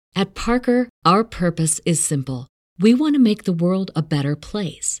At Parker, our purpose is simple. We want to make the world a better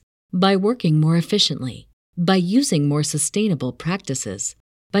place by working more efficiently, by using more sustainable practices,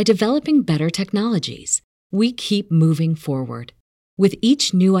 by developing better technologies. We keep moving forward. With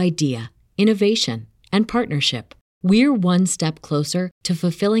each new idea, innovation, and partnership, we're one step closer to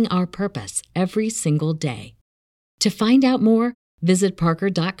fulfilling our purpose every single day. To find out more, visit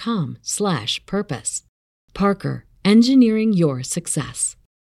parker.com/purpose. Parker, engineering your success.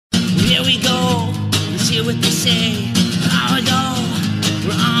 Here we go, let's hear what they say. Now we go,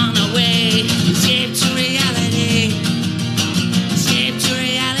 we're on our way. Escape to reality. Escape to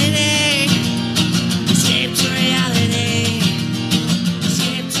reality. Escape to reality.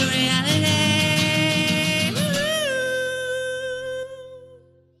 Escape to reality.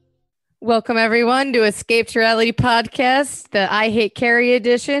 Woo! Welcome, everyone, to Escape to Reality podcast, the I Hate Carrie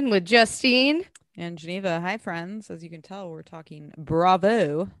edition with Justine and Geneva. Hi, friends. As you can tell, we're talking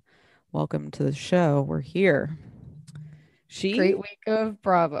Bravo. Welcome to the show. We're here. Great week of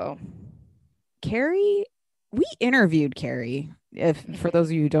Bravo. Carrie, we interviewed Carrie. For those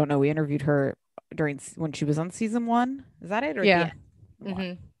of you who don't know, we interviewed her when she was on season 1. Is that it? Or yeah.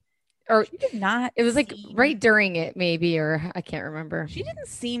 Mm-hmm. Or she did not. It was like right during it, maybe, or I can't remember. She didn't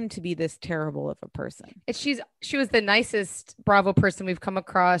seem to be this terrible of a person. She was the nicest Bravo person we've come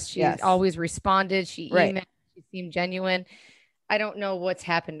across. She always responded. She emailed. She seemed genuine. I don't know what's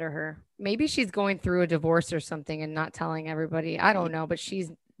happened to her. Maybe she's going through a divorce or something and not telling everybody. I don't know, but she's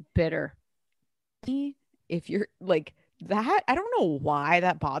bitter. If you're like that, I don't know why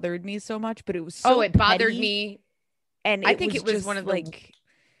that bothered me so much, but it was so it bothered me. And I think it was one of the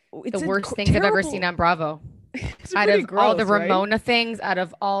worst things terrible... I've ever seen on Bravo. Out of gross, all the Ramona things, out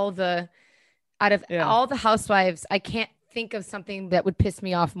of all the housewives, I can't think of something that would piss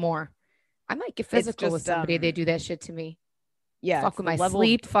me off more. I might get physical with somebody. They do that shit to me. Yeah, fuck with my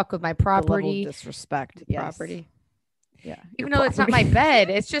sleep, fuck with my property, disrespect, property. Yeah, even though it's not my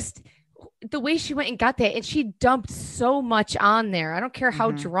bed, it's just the way she went and got that, and she dumped so much on there. I don't care how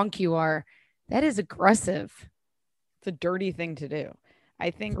drunk you are, that is aggressive. It's a dirty thing to do.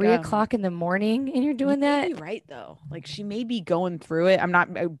 I think 3 o'clock in the morning, and you're doing that. May be right though. Like she may be going through it. I'm not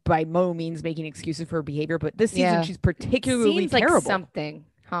by no means making excuses for her behavior, but this season she's particularly seems terrible. Like something,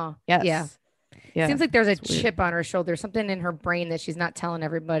 huh? Yes. Yeah. Yeah, seems like there's a chip on her shoulder, something in her brain that she's not telling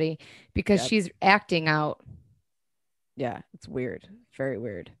everybody because she's acting out. Yeah, it's weird. Very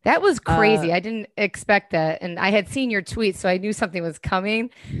weird. That was crazy. I didn't expect that. And I had seen your tweet, so I knew something was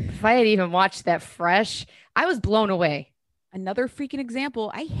coming. If I had even watched that fresh, I was blown away. Another freaking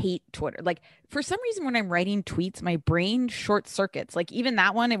example. I hate Twitter. Like for some reason, when I'm writing tweets, my brain short circuits. Like even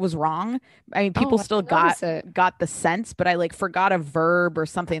that one, it was wrong. I mean, people still got the sense, but I like forgot a verb or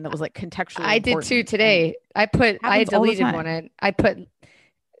something that was like contextually. I did too today. I deleted one. I put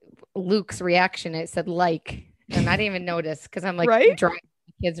Luke's reaction. It said like, and I didn't even notice because I'm like driving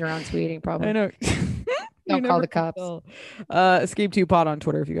kids around tweeting. Probably. I know. Don't call the cops. Escape 2 Pod on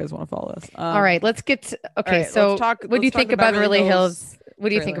Twitter if you guys want to follow us. All right, let's get to, okay. So what do you think about Beverly Hills? What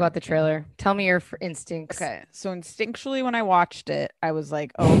do you think about the trailer? Tell me your instincts. Okay, so instinctually when I watched it, I was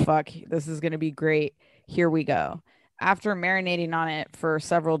like, oh fuck, this is gonna be great. Here we go. After marinating on it for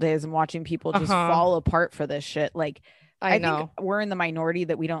several days and watching people just fall apart for this shit, like I think we're in the minority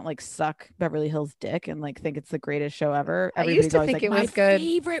that we don't like suck Beverly Hills dick and like think it's the greatest show ever. Everybody's used to think it was good.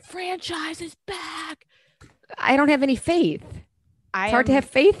 Favorite franchise is back. I don't have any faith. It's hard to have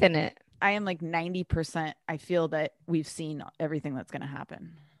faith in it. I am like 90%. I feel that we've seen everything that's going to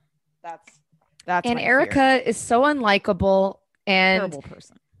happen. That's and Erica is so unlikable and terrible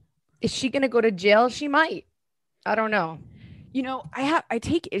person. Is she going to go to jail? She might. I don't know. You know, I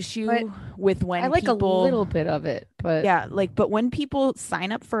take issue with when I like a little bit of it, but but when people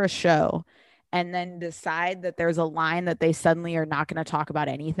sign up for a show and then decide that there's a line that they suddenly are not going to talk about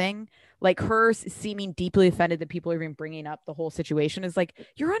anything, like her seeming deeply offended that people are even bringing up the whole situation is like,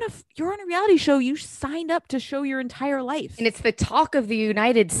 you're on a reality show. You signed up to show your entire life. And it's the talk of the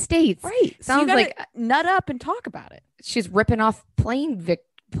United States. Right. Sounds so like nut up and talk about it. She's ripping off plane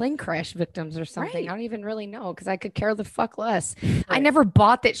crash victims or something. Right. I don't even really know because I could care the fuck less. Right. I never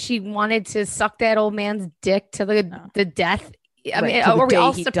bought that she wanted to suck that old man's dick to the death. I mean, were we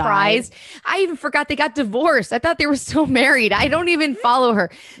all surprised? I even forgot they got divorced. I thought they were still married. I don't even follow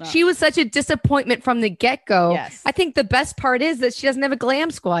her. No. She was such a disappointment from the get-go. Yes. I think the best part is that she doesn't have a glam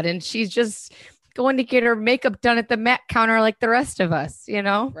squad and she's just going to get her makeup done at the Met counter like the rest of us, you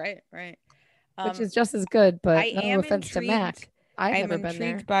know? Right. Which is just as good, but no offense intrigued. to Mac. I'm never been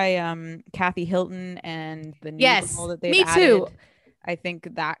there. intrigued by Kathy Hilton and the new role that they've me added. too. I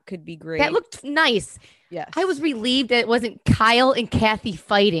think that could be great. That looked nice. Yes. I was relieved that it wasn't Kyle and Kathy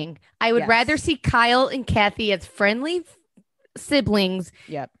fighting. I would rather see Kyle and Kathy as friendly siblings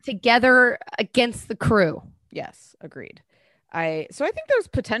together against the crew. Yes, agreed. So I think there's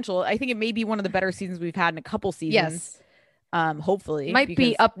potential. I think it may be one of the better seasons we've had in a couple seasons. Yes. Hopefully. Might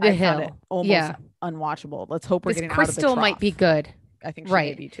be up the hill. Found it almost unwatchable. Let's hope we're getting Crystal out of the trough. might be good. I think she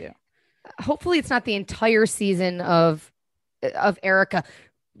may be too. Hopefully it's not the entire season of Erica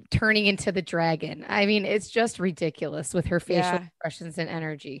turning into the dragon. I mean, it's just ridiculous with her facial expressions and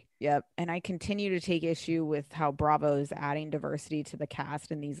energy. Yep. And I continue to take issue with how Bravo is adding diversity to the cast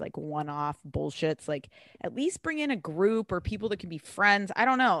and these like one-off bullshits. Like at least bring in a group or people that can be friends. I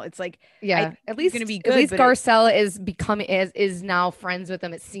don't know. It's like, at least going to be good. At least Garcella is now friends with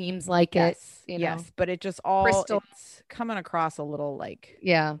them. It seems like it. You know? Yes. But it just all it's coming across a little like,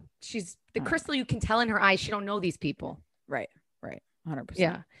 she's the Crystal. You can tell in her eyes, she don't know these people. Right. 100%.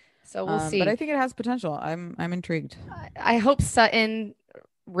 Yeah. So we'll see. But I think it has potential. I'm intrigued. I hope Sutton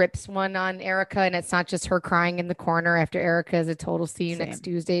rips one on Erica and it's not just her crying in the corner after Erica is a total see you next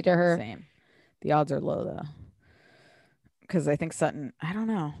Tuesday to her. Same. The odds are low though. Because I think Sutton, I don't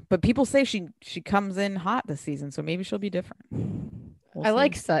know. But people say she comes in hot this season, so maybe she'll be different. I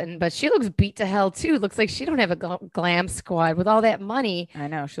like Sutton, but she looks beat to hell too. Looks like she don't have a glam squad with all that money. I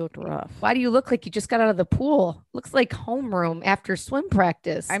know, she looked rough. Why do you look like you just got out of the pool? Looks like homeroom after swim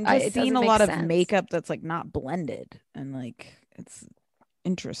practice. I'm just seeing a lot of makeup that's like not blended and like it's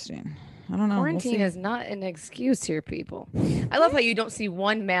interesting. I don't know. Quarantine is not an excuse here, people. I love how you don't see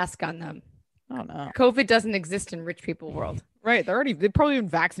one mask on them. Oh no. COVID doesn't exist in rich people world. Right. They've probably been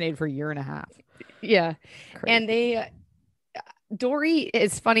vaccinated for a year and a half. Yeah. Crazy. And Dory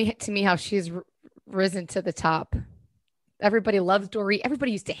is funny to me how she's risen to the top. Everybody loves Dory.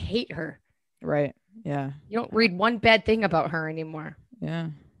 Everybody used to hate her. Right. Yeah. You don't read one bad thing about her anymore. Yeah.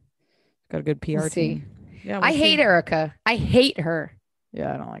 Got a good PR team. Yeah. I hate Erica. I hate her.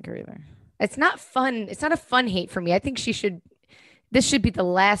 Yeah. I don't like her either. It's not fun. It's not a fun hate for me. I think this should be the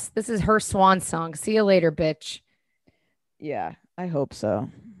last. This is her swan song. See you later, bitch. Yeah. I hope so.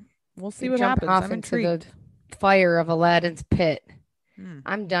 We'll see what happens. I'm intrigued. The fire of Aladdin's pit.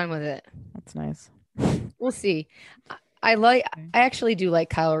 I'm done with it. That's nice. We'll see. I actually do like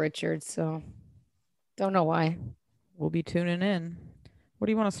Kyle Richards, so don't know why. We'll be tuning in. What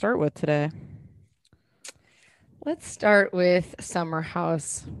do you want to start with today? Let's start with Summer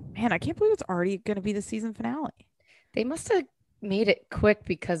House. Man, I can't believe it's already going to be the season finale. They must have made it quick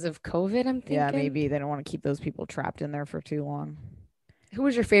because of COVID, I'm thinking. Yeah, maybe they don't want to keep those people trapped in there for too long. Who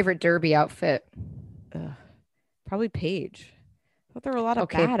was your favorite Derby outfit? Probably Paige. I thought there were a lot of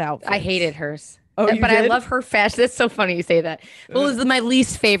bad outfits. I hated hers. Oh, but did? I love her fashion. That's so funny you say that. Well, it was my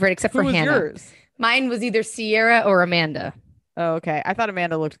least favorite, except for Hannah. Yours? Mine was either Sierra or Amanda. Oh, okay. I thought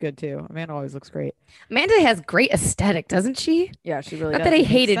Amanda looked good too. Amanda always looks great. Amanda has great aesthetic, doesn't she? Yeah, she really does. Not that I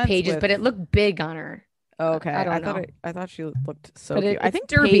hated Paige's, but it looked big on her. Oh, okay. I thought she looked so cute. I think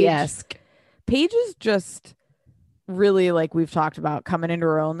Derby-esque. Paige is just really, like we've talked about, coming into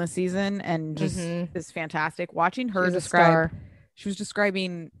her own this season and just is fantastic. Watching her she was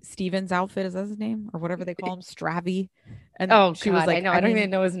describing Steven's outfit. Is that his name or whatever they call him? Stravy. And she was like, I don't even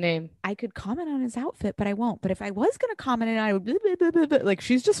know his name. I could comment on his outfit, but I won't. But if I was going to comment, and I would blah, blah, blah, blah, blah. Like,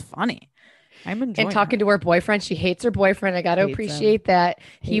 she's just funny. I'm enjoying and talking to her boyfriend. She hates her boyfriend. I got to appreciate that.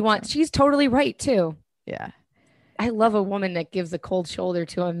 She's totally right too. Yeah. I love a woman that gives a cold shoulder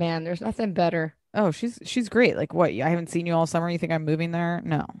to a man. There's nothing better. Oh, she's great. Like, what? I haven't seen you all summer. You think I'm moving there?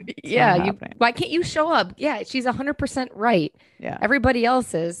 No. Yeah. Why can't you show up? Yeah. She's 100% right. Yeah. Everybody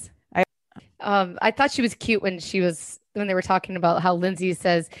else is. I thought she was cute when they were talking about how Lindsay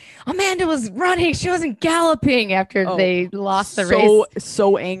says Amanda was running. She wasn't galloping after they lost the race.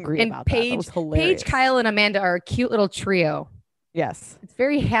 So angry about that. That was hilarious. Paige, Kyle, and Amanda are a cute little trio. Yes. It's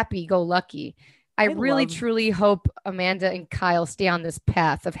very happy-go-lucky. I really, truly hope Amanda and Kyle stay on this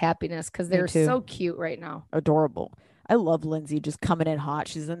path of happiness because they're so cute right now. Adorable. I love Lindsay just coming in hot.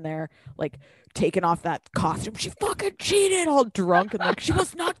 She's in there like taking off that costume. She fucking cheated, all drunk, and like she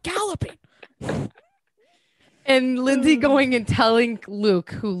was not galloping. And Lindsay going and telling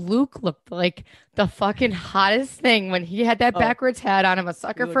Luke, who Luke looked like the fucking hottest thing when he had that backwards hat on him, a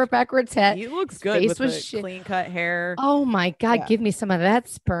sucker for a backwards hat. He looks good with the clean cut hair. Oh my God, give me some of that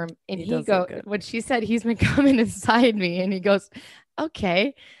sperm. And he goes, when she said he's been coming inside me, and he goes,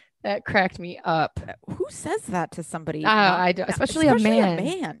 okay, that cracked me up. Who says that to somebody? I do, especially a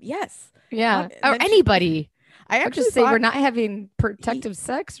man. Yes. Yeah. Or anybody. I actually just say we're not having protective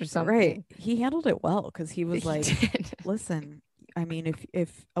sex or something. Right. He handled it well because he was like, listen, I mean,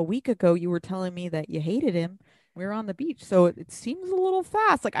 if a week ago you were telling me that you hated him, we were on the beach. So it seems a little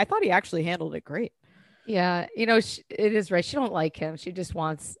fast. Like, I thought he actually handled it great. Yeah, it is right. She don't like him. She just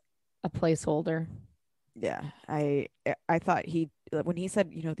wants a placeholder. Yeah, I thought when he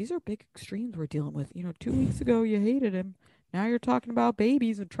said, these are big extremes we're dealing with. 2 weeks ago you hated him. Now you're talking about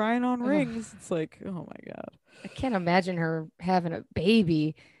babies and trying on rings. It's like, oh my God. I can't imagine her having a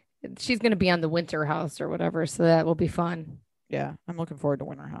baby. She's going to be on the Winter House or whatever, so that will be fun. Yeah, I'm looking forward to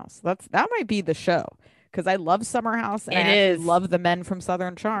Winter House. That might be the show because I love Summer House and It I actually is. love the men from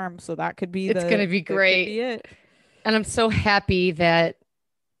Southern Charm. So that could be It's going to be that could great. be it. And I'm so happy that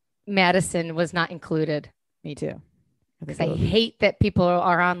Madison was not included. Me too. Because I hate that people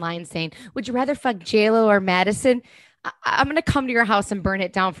are online saying, would you rather fuck JLo or Madison? I'm going to come to your house and burn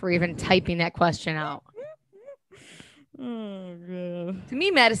it down for even typing that question out. Oh, God. To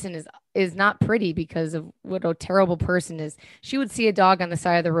me, Madison is not pretty because of what a terrible person is. She would see a dog on the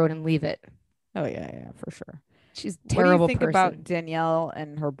side of the road and leave it. Oh, yeah, for sure. She's a terrible What do you think person. about Danielle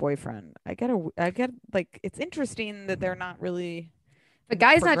and her boyfriend? I get like, it's interesting that they're not really. The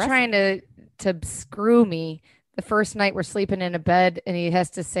guy's not trying to screw me. The first night we're sleeping in a bed and he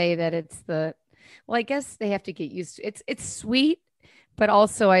has to say that it's well, I guess they have to get used to it. It's sweet, but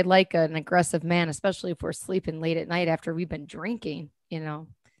also I like an aggressive man, especially if we're sleeping late at night after we've been drinking,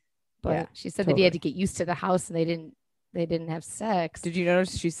 But yeah, she said that he had to get used to the house and they didn't have sex. Did you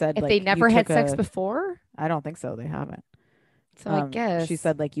notice she said if they never had sex before? I don't think so. They haven't. So I guess she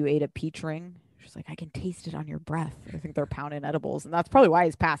said like you ate a peach ring. She's like, I can taste it on your breath. I think they're pounding edibles, and that's probably why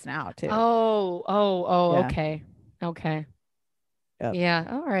he's passing out too. Yeah. Okay. Yep. Yeah.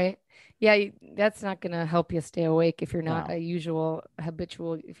 All right. Yeah, that's not gonna help you stay awake if you're not a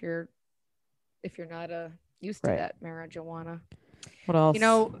habitual. If you're not used to that marijuana. What else?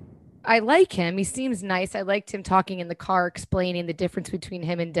 I like him. He seems nice. I liked him talking in the car, explaining the difference between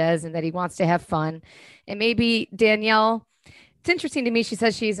him and Des, and that he wants to have fun. And maybe Danielle. It's interesting to me. She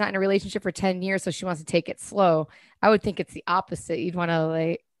says she's not in a relationship for 10 years, so she wants to take it slow. I would think it's the opposite. You'd want to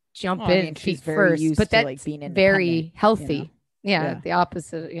like jump in feet first, but that's like being very healthy. Yeah, the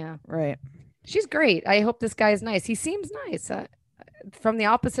opposite. Yeah, right. She's great. I hope this guy is nice. He seems nice. From the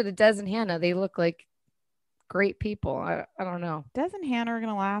opposite of Des and Hannah, they look like great people. I don't know. Des and Hannah are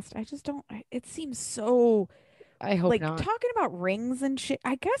gonna last. I just don't. It seems so. I hope like not. Talking about rings and shit.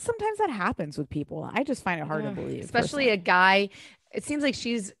 I guess sometimes that happens with people. I just find it hard to believe, especially a guy. It seems like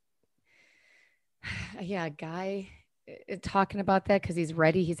she's, a guy talking about that because he's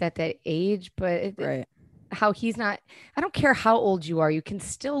ready. He's at that age, but right. How he's not. I don't care how old you are. You can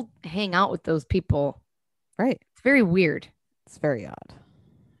still hang out with those people. Right. It's very weird. It's very odd.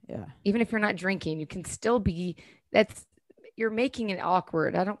 Yeah. Even if you're not drinking, you can still be. You're making it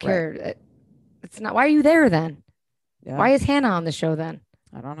awkward. I don't care. Right. It's not. Why are you there then? Yeah. Why is Hannah on the show then?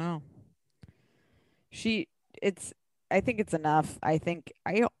 I don't know. I think it's enough. I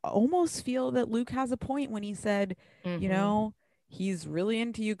almost feel that Luke has a point when he said, he's really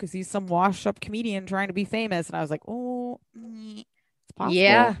into you because he's some washed up comedian trying to be famous. And I was like, it's possible.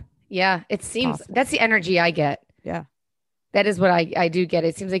 Yeah. It seems that's the energy I get. Yeah. That is what I do get.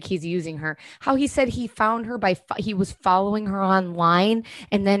 It seems like he's using her. How he said he found her he was following her online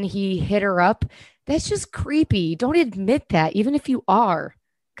and then he hit her up. That's just creepy. Don't admit that, even if you are,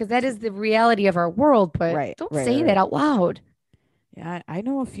 because that is the reality of our world. But don't say that out loud. Yeah, I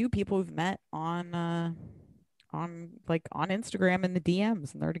know a few people who've met on Instagram in the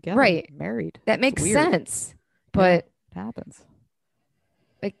DMs, and they're together, married. That makes sense, but it happens.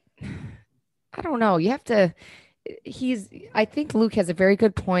 Like, I don't know. You have to. I think Luke has a very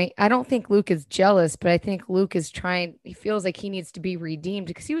good point. I don't think Luke is jealous, but I think Luke is he feels like he needs to be redeemed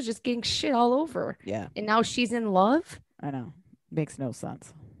because he was just getting shit all over. Yeah. And now she's in love. I know. Makes no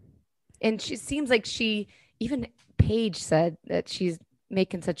sense. And she seems like even Paige said that she's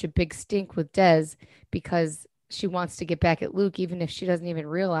making such a big stink with Des because she wants to get back at Luke, even if she doesn't even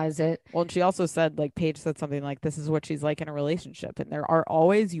realize it. Well, and she also said, like, Paige said something like, this is what she's like in a relationship. And there are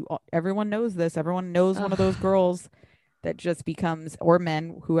always, everyone knows this. Everyone knows one of those girls that just becomes, or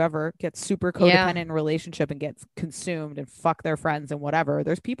men, whoever, gets super codependent in a relationship and gets consumed and fuck their friends and whatever.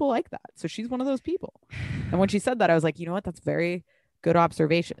 There's people like that. So she's one of those people. And when she said that, I was like, you know what? That's very good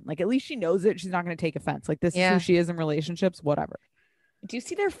observation. Like, at least she knows it. She's not going to take offense. Like, this is who she is in relationships, whatever. Do you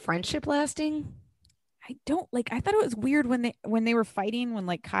see their friendship lasting? I don't I thought it was weird when they were fighting, when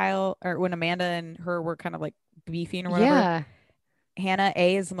like Kyle or when Amanda and her were kind of like beefing or whatever. Yeah. Hannah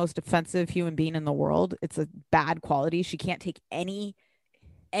is the most offensive human being in the world. It's a bad quality. She can't take any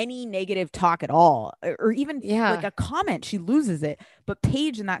negative talk at all, or even like a comment. She loses it. But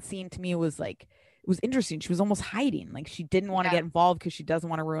Paige in that scene to me was like, it was interesting. She was almost hiding. Like she didn't want to get involved because she doesn't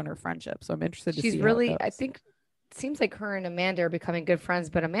want to ruin her friendship. So I'm interested to see. She's really, I think seems like her and Amanda are becoming good friends,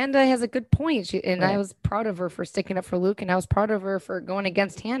 but Amanda has a good point. I was proud of her for sticking up for Luke, and I was proud of her for going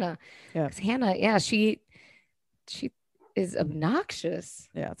against Hannah. Yeah. Because Hannah, she is obnoxious.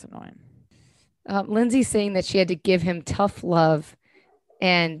 Yeah, it's annoying. Lindsay saying that she had to give him tough love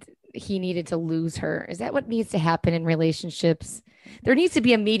and he needed to lose her. Is that what needs to happen in relationships? There needs to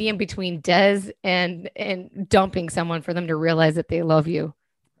be a medium between Des and dumping someone for them to realize that they love you.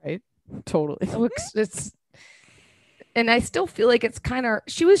 Right. Totally. And I still feel like it's kind of,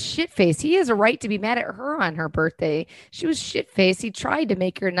 she was shit-faced. He has a right to be mad at her on her birthday. She was shit-faced. He tried to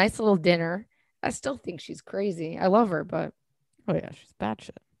make her a nice little dinner. I still think she's crazy. I love her, but. Oh yeah, she's bad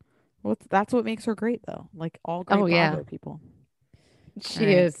shit. Well, that's what makes her great though. Like all great Bravo people. She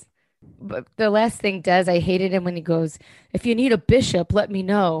is. But the last thing, Des, I hated him when he goes, if you need a bishop, let me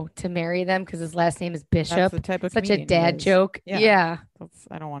know to marry them because his last name is Bishop. That's the type of such a dad joke. Yeah.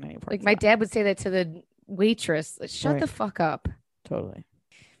 I don't want any parts like my dad would say that to the waitress. Shut the fuck up. Totally.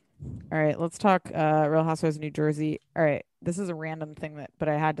 All right, let's talk Real Housewives of New Jersey. All right, this is a random thing but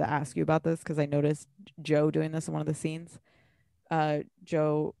I had to ask you about this because I noticed Joe doing this in one of the scenes.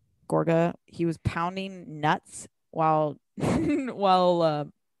 Joe Gorga, he was pounding nuts while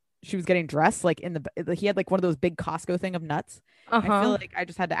she was getting dressed, like he had like one of those big Costco thing of nuts. I feel like I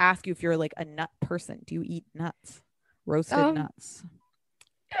just had to ask you if you're like a nut person. Do you eat nuts? Roasted nuts?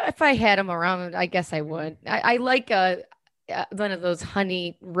 If I had them around, I guess I would. I like one of those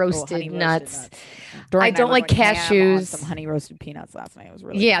honey roasted nuts. I don't like cashews. Some honey roasted peanuts last night. It was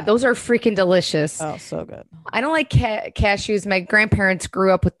really good. Those are freaking delicious. Oh, so good. I don't like cashews. My grandparents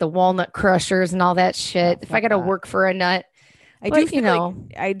grew up with the walnut crushers and all that shit. If I got to work for a nut,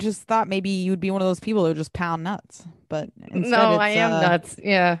 I just thought maybe you'd be one of those people who just pound nuts, but instead I am nuts.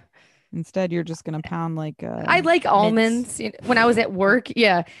 Yeah. Instead, you're just gonna pound like. I like almonds. When I was at work,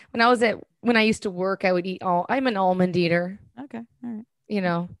 when I used to work, I would eat I'm an almond eater. Okay, all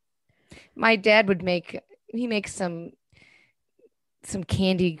right. My dad would make some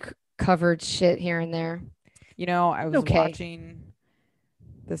candy covered shit here and there. I was watching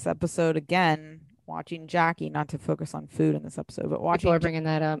this episode again. Watching Jackie, not to focus on food in this episode, but watching people are bringing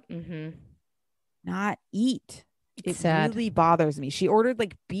that up. Not eat. It's it sad. Really bothers me. She ordered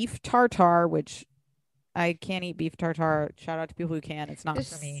like beef tartare, which I can't eat beef tartare. Shout out to people who can. It's not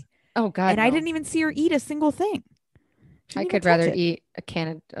for me. Oh God! And I didn't even see her eat a single thing. I could rather eat a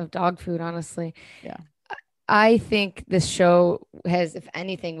can of dog food, honestly. Yeah. I think this show has, if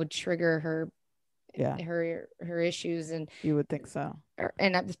anything, would trigger her. Yeah. Her issues, and you would think so.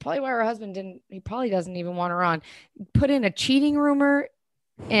 And that's probably why her husband didn't. He probably doesn't even want her on. Put in a cheating rumor,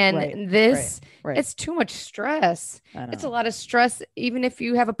 and it's too much stress. It's a lot of stress, even if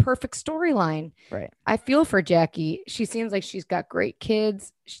you have a perfect storyline. Right. I feel for Jackie. She seems like she's got great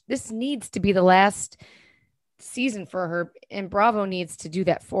kids. This needs to be the last season for her, and Bravo needs to do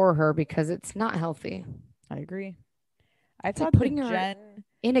that for her because it's not healthy. I agree. I thought putting her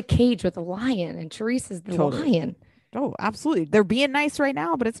in a cage with a lion, and Teresa's the lion. Oh, absolutely. They're being nice right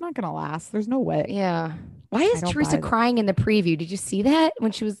now, but it's not going to last. There's no way. Yeah. Why is Teresa crying in the preview? Did you see that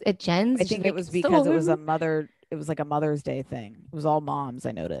when she was at Jen's? I think it was because it was like a Mother's Day thing. It was all moms,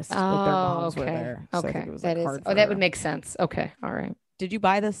 I noticed. Oh, like their moms were there. So okay. it was that would make sense. Okay. All right. Did you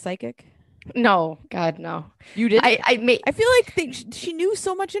buy this psychic? No. God, no. You did? I feel like she knew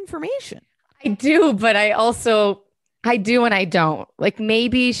so much information. I do, but I do and I don't. Like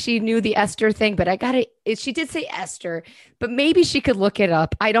maybe she knew the Esther thing, but she did say Esther, but maybe she could look it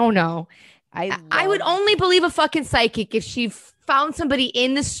up. I don't know. I would only believe a fucking psychic if she found somebody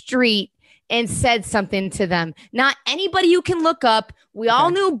in the street and said something to them. Not anybody you can look up. We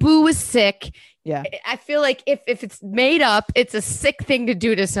all knew Boo was sick. Yeah. I feel like if it's made up, it's a sick thing to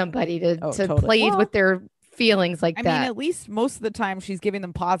do to somebody to totally. play with their feelings like that. I mean, at least most of the time she's giving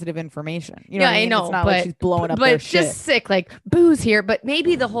them positive information. I know. It's not like she's blowing up their shit. But just sick, like Boo's here. But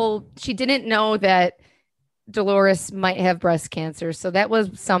maybe she didn't know that Dolores might have breast cancer. So that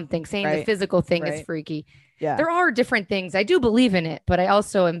was something. Saying the physical thing is freaky. Yeah. There are different things. I do believe in it, but I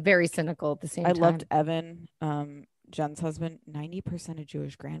also am very cynical at the same time. I loved Evan, Jen's husband. 90% of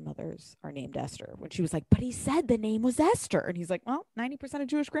Jewish grandmothers are named Esther. When she was like, but he said the name was Esther. And he's like, well, 90% of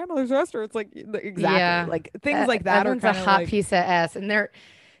Jewish grandmothers are Esther. It's like, exactly. Yeah. Like things like that Evan's are a hot piece of ass. And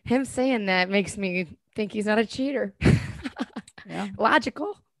him saying that makes me think he's not a cheater. Yeah.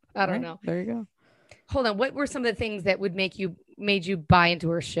 Logical. I don't know. There you go. Hold on. What were some of the things that would made you buy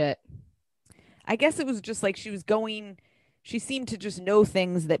into her shit? I guess it was just like she seemed to just know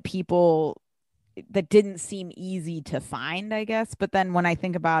things that didn't seem easy to find, I guess. But then when I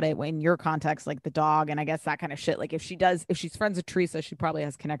think about it in your context, like the dog and I guess that kind of shit, like if she's friends with Teresa, she probably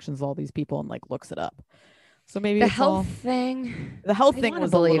has connections with all these people and like looks it up. So maybe the it's health all, thing. the health I thing wanna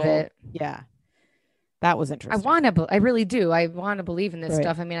was believe a little, it. yeah, that was interesting. I really do. I want to believe in this Right.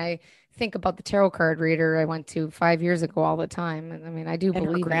 stuff. I mean, I think about the tarot card reader I went to 5 years ago all the time. And I mean, I do And her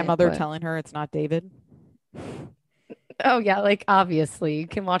believe in it. grandmother But... telling her it's not David. Oh, yeah. Like, obviously, you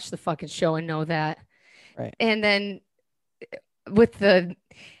can watch the fucking show and know that. Right. And then with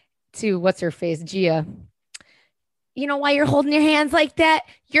what's her face, Gia. You know why you're holding your hands like that?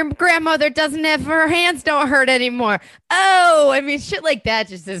 Your grandmother doesn't have her hands don't hurt anymore. Oh, I mean, shit like that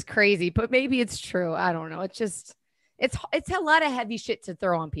just is crazy. But maybe it's true. I don't know. It's just, it's a lot of heavy shit to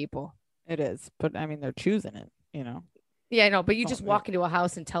throw on people. It is, but I mean, they're choosing it, you know. Yeah, I know. But you just Oh, walk into a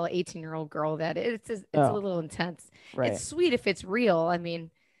house and tell an 18-year-old girl that it's a Oh. little intense. Right. It's sweet if it's real. I mean,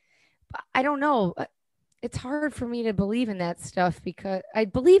 I don't know. It's hard for me to believe in that stuff because I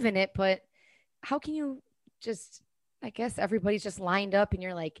believe in it, but how can you just? I guess everybody's just lined up and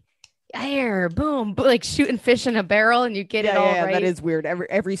you're like, air, boom, like shooting fish in a barrel and you get it all right. That is weird.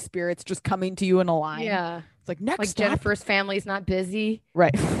 Every spirit's just coming to you in a line. Yeah. It's like next like stop. Jennifer's family's not busy.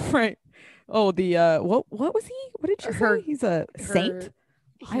 Right. Right. Oh, the what was he? What did you say? He's a saint?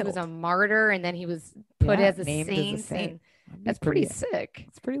 He was a martyr and then he was put as a saint. And that's pretty sick.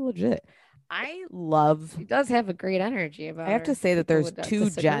 It's pretty legit. He does have a great energy about I have her. to say that People there's would two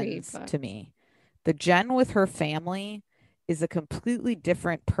disagree, Jens but- to me. The Jen with her family is a completely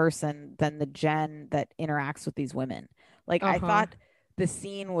different person than the Jen that interacts with these women. Like I thought the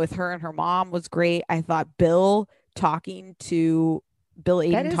scene with her and her mom was great. I thought Bill Aiden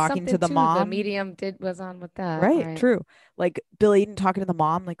talking to the mom. The medium was on with that. Right, true. Like Bill Aiden talking to the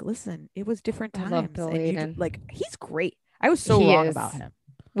mom, like, listen, it was different times. I love Bill Aiden. Like, he's great. I was so wrong about him.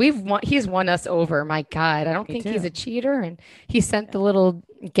 He's won us over. My God, I don't think he's too. a cheater. And he sent the little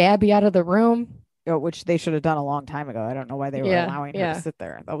Gabby out of the room. Which they should have done a long time ago. I don't know why they were allowing her to sit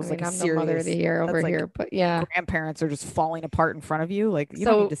there. That was like a I'm serious. the mother of the year over here, but yeah, grandparents are just falling apart in front of you. Like you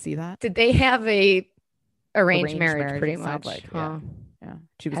don't need to see that. Did they have a arranged marriage pretty much? Like, huh? Yeah,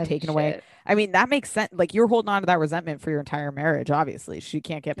 she was taken away. I mean, that makes sense. Like you're holding on to that resentment for your entire marriage. Obviously, she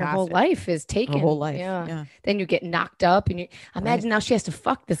can't get past her whole life is taken. Her whole life. Yeah. Then you get knocked up, and you imagine now she has to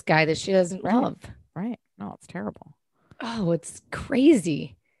fuck this guy that she doesn't love. Right? No, it's terrible. Oh, it's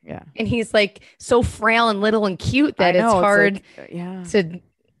crazy. Yeah. And he's like so frail and little and cute that it's hard to.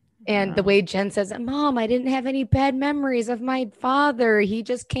 And the way Jen says, Mom, I didn't have any bad memories of my father. He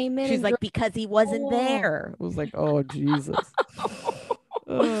just came in. She's like, because he wasn't there. It was like, oh, Jesus.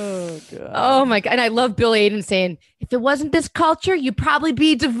 Oh, God. Oh, my God. And I love Bill Aiden saying, if it wasn't this culture, you'd probably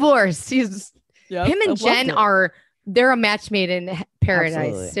be divorced. Him and Jen they're a match made in paradise.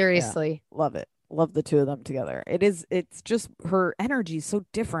 Absolutely. Seriously. Yeah. Love it. Love the two of them together. It's just her energy is so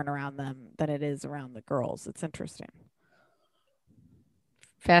different around them than it is around the girls. It's interesting.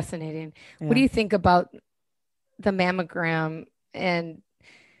 Fascinating. Yeah. What do you think about the mammogram? And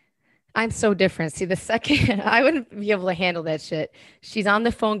I'm so different. See, the second I wouldn't be able to handle that shit. She's on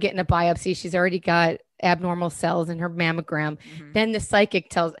the phone getting a biopsy. She's already got abnormal cells in her mammogram. Mm-hmm. Then the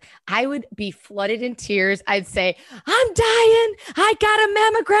psychic I would be flooded in tears. I'd say, I'm dying. I got a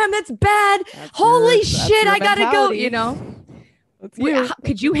mammogram. That's bad. Holy shit. I got to go. You know,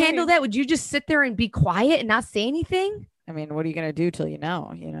 could you handle that? Would you just sit there and be quiet and not say anything? I mean, what are you going to do till you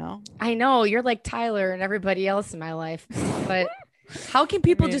know? I know you're like Tyler and everybody else in my life, but how can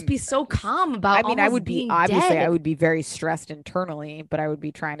people just be so calm about? I mean, I would be obviously dead? I would be very stressed internally, but I would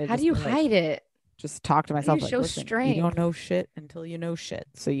be trying to. How do you hide it? Just talk to myself. You like, show listen, strength. you don't know shit until you know shit,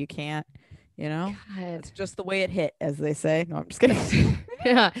 so you can't. God. It's just the way it hit, as they say. No, I'm just kidding.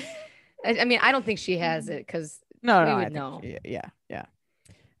 Yeah, I mean, I don't think she has it because no, I think know. Yeah.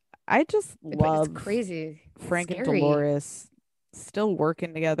 I just love it's crazy. Frank Scary. and Dolores still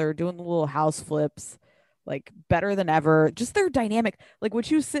working together, doing the little house flips, like better than ever. Just their dynamic. Like when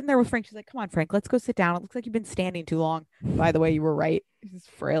she was sitting there with Frank, she's like, "Come on, Frank, let's go sit down. It looks like you've been standing too long." By the way, you were right. He's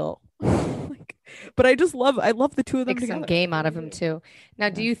frail. But I love the two of them Make together. some game out of him too. Now,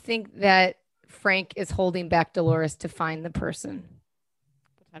 do you think that Frank is holding back Dolores to find the person?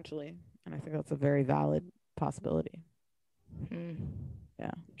 Potentially, and I think that's a very valid possibility.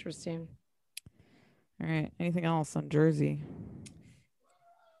 Yeah, interesting. All right. Anything else on Jersey?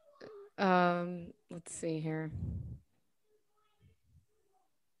 Let's see here.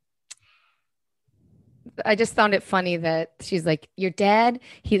 I just found it funny that she's like, your dad,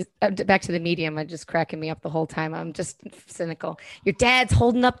 he's back to the medium. I'm just cracking me up the whole time. I'm just cynical. Your dad's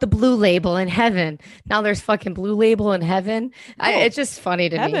holding up the blue label in heaven. Now there's fucking blue label in heaven. It's just funny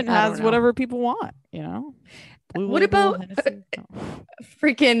to me. Heaven has whatever people want, Blue what label, about no.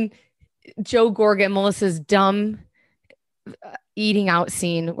 freaking Joe Gorga and Melissa's dumb eating out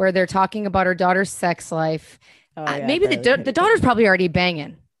scene where they're talking about her daughter's sex life. Oh, yeah, Maybe the daughter's probably already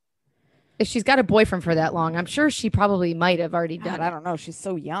banging. If she's got a boyfriend for that long, I'm sure she probably might have already done I it. don't know. She's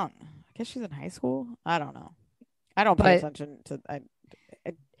so young. I guess she's in high school. I don't know. I don't pay attention to.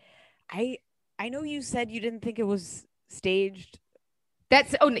 I know you said you didn't think it was staged.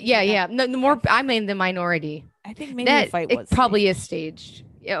 That's yeah. No, the more I'm in the minority. I think maybe the fight was probably is staged.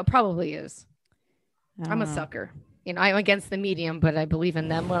 Yeah, it probably is. I'm a sucker. I'm against the medium, but I believe in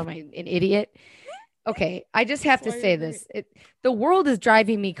them. What am I, an idiot? Okay, I just have to say this. The world is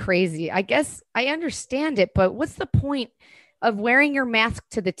driving me crazy. I guess I understand it, but what's the point of wearing your mask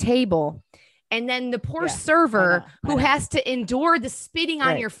to the table and then the poor server who has to endure the spitting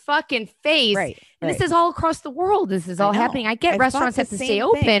on your fucking face? Right. And this is all across the world. This is all happening. I get restaurants have to stay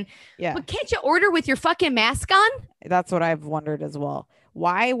open, but can't you order with your fucking mask on? That's what I've wondered as well.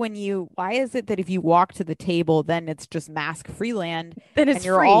 Why is it that if you walk to the table, then it's just mask free land, then it's and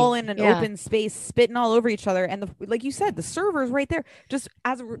you're free. all in an open space, spitting all over each other, and like you said, the server's right there. Just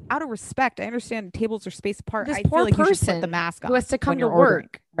out of respect, I understand tables are spaced apart. This I poor feel like person you should put the mask on who has to come to work, ordering.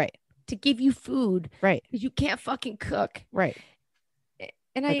 Right, to give you food, right, because you can't fucking cook, right.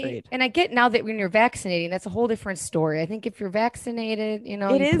 And Agreed. I get now that when you're vaccinating, that's a whole different story. I think if you're vaccinated,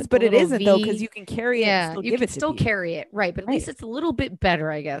 it is, but it isn't though, because you can carry it. Yeah, and you can still carry it, right? But at least it's a little bit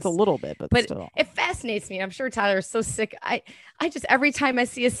better, I guess. It's a little bit, but still, it fascinates me. I'm sure Tyler is so sick. I just every time I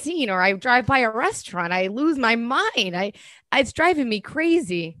see a scene or I drive by a restaurant, I lose my mind. It's driving me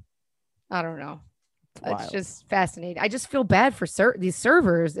crazy. I don't know. It's just fascinating. I just feel bad for these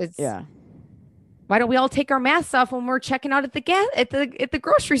servers. Why don't we all take our masks off when we're checking out at the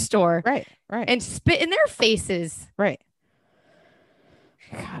grocery store? Right. And spit in their faces. Right.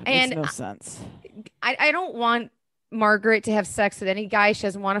 God, it makes no sense. I don't want Margaret to have sex with any guy she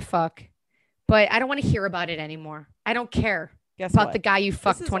doesn't want to fuck, but I don't want to hear about it anymore. I don't care about the guy you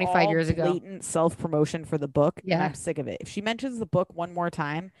fucked 25 years ago. Blatant self-promotion for the book. Yeah. And I'm sick of it. If she mentions the book one more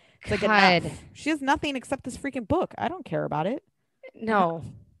time, it's like enough. She has nothing except this freaking book. I don't care about it. No.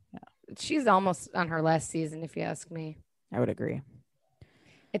 She's almost on her last season, if you ask me. I would agree.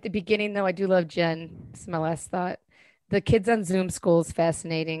 At the beginning, though, I do love Jen. This is my last thought. The kids on Zoom school is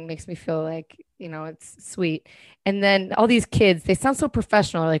fascinating. Makes me feel like, it's sweet. And then all these kids, they sound so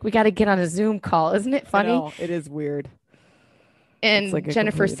professional. Like, we got to get on a Zoom call. Isn't it funny? I know, it is weird. And like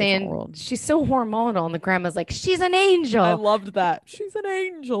Jennifer saying she's so hormonal. And the grandma's like, she's an angel. I loved that. She's an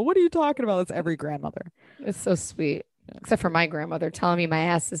angel. What are you talking about? That's every grandmother. It's so sweet. Except for my grandmother telling me my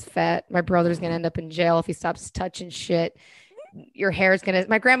ass is fat. My brother's going to end up in jail if he stops touching shit. Your hair is going to,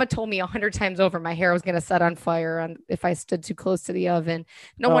 my grandma told me 100 times over, my hair was going to set on fire if I stood too close to the oven.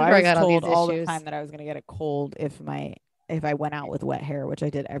 No wonder I got all these issues. All the time that I was going to get a cold if I went out with wet hair, which I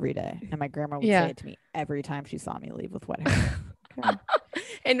did every day. And my grandma would say it to me every time she saw me leave with wet hair. Okay.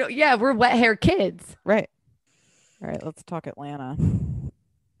 And we're wet hair kids. Right. All right. Let's talk Atlanta.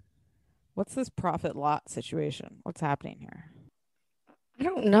 What's this Prophet Lot situation? What's happening here? I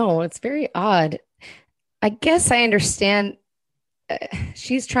don't know. It's very odd. I guess I understand.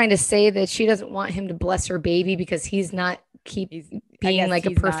 She's trying to say that she doesn't want him to bless her baby because he's not being like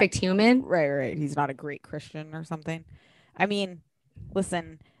a perfect human. Right. He's not a great Christian or something. I mean,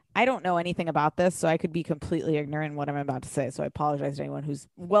 listen, I don't know anything about this, so I could be completely ignorant in what I'm about to say. So I apologize to anyone who's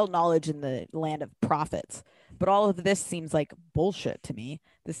well knowledge in the land of prophets. But all of this seems like bullshit to me.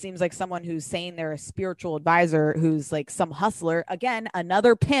 This seems like someone who's saying they're a spiritual advisor, who's like some hustler. Again,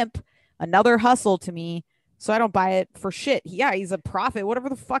 another pimp, another hustle to me. So I don't buy it for shit. Yeah, he's a prophet, whatever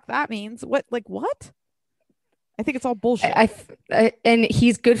the fuck that means. What? I think it's all bullshit. And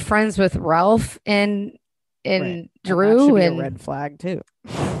he's good friends with Ralph and Drew. And that should be a red flag too.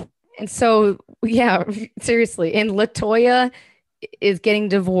 And so, yeah, seriously. And LaToya is getting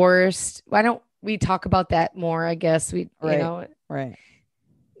divorced. Why don't we talk about that more? I guess right.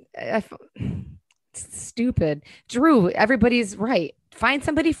 It's stupid. Drew, everybody's right. Find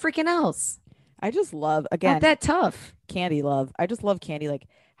somebody freaking else. I just love, again, not that tough. Candy love. I just love Candy. Like,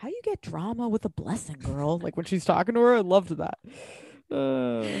 how you get drama with a blessing, girl? Like when she's talking to her, I loved that.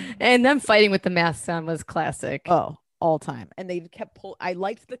 And them fighting with the masks on was classic. Oh, all time. And they kept I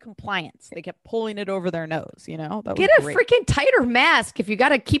liked the compliance. They kept pulling it over their nose, that Get a freaking tighter mask if you got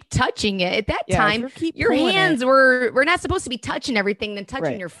to keep touching it. At that time, your hands were not supposed to be touching everything than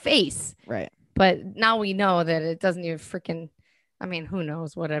touching your face. Right. But now we know that it doesn't even freaking, who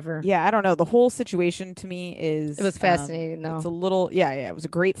knows, whatever. Yeah, I don't know. The whole situation to me is... It was fascinating, though. It's a little... Yeah, it was a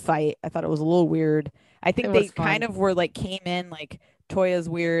great fight. I thought it was a little weird. I think they kind of were like, came in like, Toya's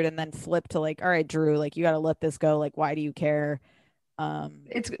weird, and then flipped to like, all right, Drew, like, you got to let this go. Like, why do you care?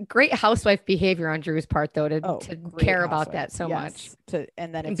 It's great housewife behavior on Drew's part, though, to care about that so much.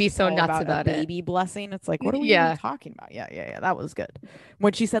 And then And it's be so all nuts about about a it. baby blessing. It's like, what are we even talking about? Yeah. That was good.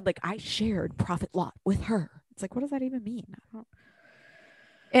 When she said, like, I shared Prophet Lot with her. It's like, what does that even mean?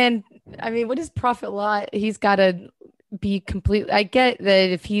 And I mean, what is Prophet Lot? He's got to be completely. I get that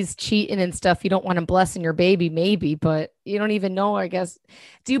if he's cheating and stuff, you don't want him blessing your baby, maybe, but you don't even know, I guess.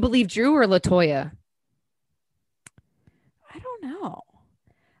 Do you believe Drew or LaToya? I don't know.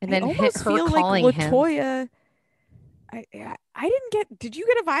 And then I almost her feel calling like him. LaToya. I didn't get. Did you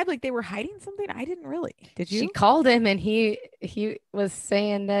get a vibe like they were hiding something? I didn't really. Did you? She called him, and he was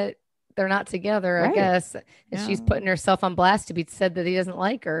saying that they're not together. Right. I guess, and she's putting herself on blast to be said that he doesn't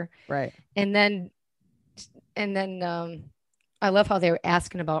like her. Right. And then, I love how they were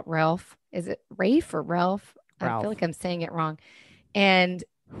asking about Ralph. Is it Rafe or Ralph? I feel like I'm saying it wrong. And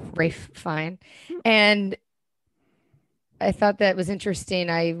Rafe, fine. And I thought that was interesting.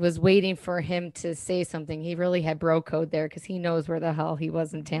 I was waiting for him to say something. He really had bro code there because he knows where the hell he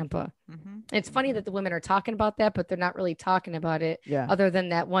was in Tampa. It's funny that the women are talking about that, but they're not really talking about it other than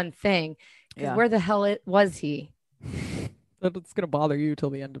that one thing. Because where the hell was he? It's going to bother you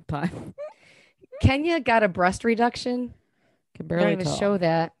till the end of time. Kenya got a breast reduction. Can barely they don't even show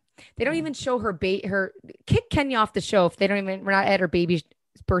that. They don't even show her kick Kenya off the show if we're not at her baby's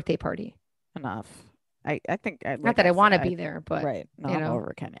birthday party. Enough. I think not that I want to be there, but right. No, I'm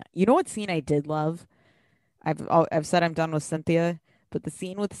over Kenya. You know what scene I did love? I've said I'm done with Cynthia, but the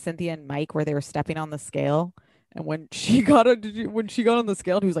scene with Cynthia and Mike where they were stepping on the scale, and when she got on the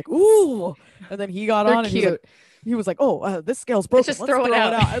scale, and he was like, "Ooh," and then he got on, and he was like, "Oh, this scale's broken. Let's throw it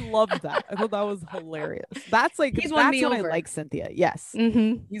out." I loved that. I thought that was hilarious. That's like that's when I like Cynthia. Yes,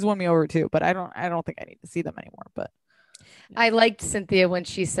 he's won me over too. But I don't think I need to see them anymore. But I liked Cynthia when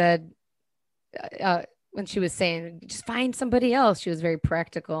she said. When she was saying, just find somebody else. She was very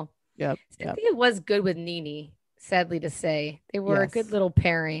practical. Yep. Cynthia was good with Nene, sadly to say. They were a good little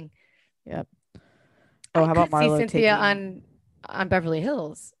pairing. Yep. Oh, how about Marlo? See Cynthia on Beverly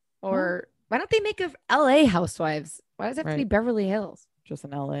Hills. Or why don't they make a LA Housewives? Why does it have to be Beverly Hills? Just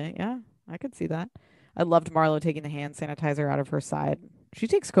in LA. Yeah, I could see that. I loved Marlo taking the hand sanitizer out of her side. She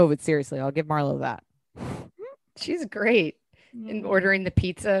takes COVID seriously. I'll give Marlo that. She's great in ordering the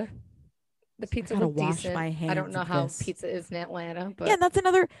pizza. The pizza looked decent. I don't know how pizza is in Atlanta, but that's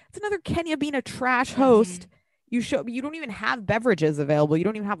another Kenya being a trash host. You don't even have beverages available. You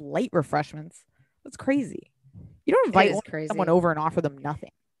don't even have light refreshments. That's crazy. You don't invite someone over and offer them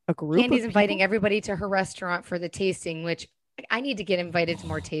nothing. A group. Candy's inviting everybody to her restaurant for the tasting, which I need to get invited to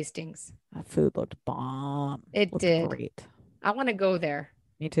more tastings. That food looked bomb. It did. Great. I want to go there.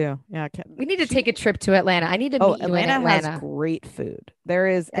 Me too. Yeah, we need to take a trip to Atlanta. I need to meet you in Atlanta. Atlanta has great food. There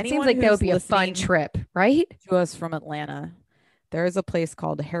is. It seems like that would be a fun trip, right? To us from Atlanta, there is a place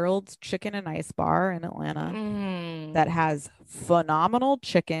called Harold's Chicken and Ice Bar in Atlanta that has phenomenal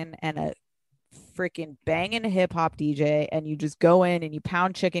chicken and a freaking banging hip hop DJ. And you just go in and you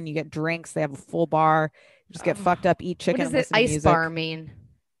pound chicken. You get drinks. They have a full bar. You just get fucked up, eat chicken. What does this ice bar mean?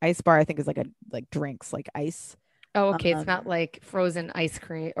 Ice bar, I think, is like drinks, like ice. Oh, okay. It's not like frozen ice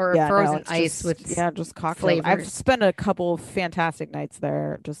cream or frozen ice with just cocktails. I've spent a couple of fantastic nights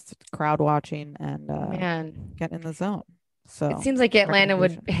there, just crowd watching and getting in the zone. So it seems like Atlanta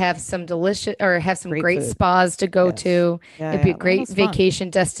would have some delicious or have some great spas to go to. It'd be a great vacation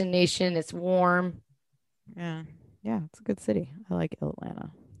destination. It's warm. Yeah, it's a good city. I like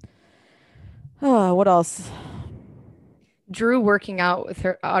Atlanta. Oh, what else? Drew working out with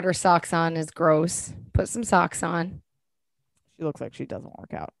her outer socks on is gross. Put some socks on. She looks like she doesn't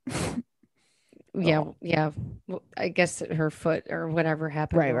work out. Yeah. Well, I guess her foot or whatever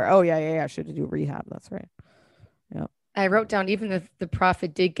happened. Right. Oh, yeah. She had to do rehab. That's right. Yeah. I wrote down even if the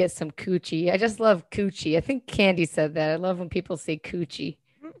prophet did get some coochie. I just love coochie. I think Candy said that. I love when people say coochie.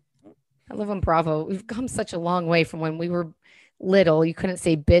 I love when Bravo. We've come such a long way from when we were little. You couldn't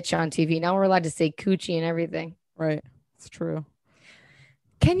say bitch on TV. Now we're allowed to say coochie and everything. Right. It's true.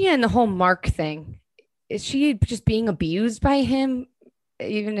 Kenya and the whole Mark thing. Is she just being abused by him?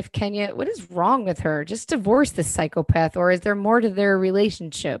 Even if Kenya, what is wrong with her? Just divorce this psychopath, or is there more to their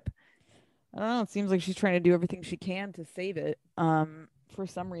relationship? I don't know. It seems like she's trying to do everything she can to save it. For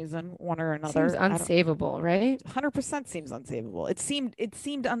some reason, one or another. Seems unsavable, right? 100% seems unsavable. It seemed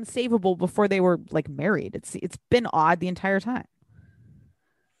unsavable before they were like married. It's been odd the entire time.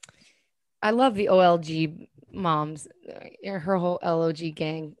 I love the OLG moms, her whole LOG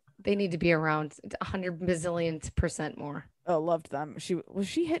gang. They need to be around 100 bazillion% more. Oh, loved them. Was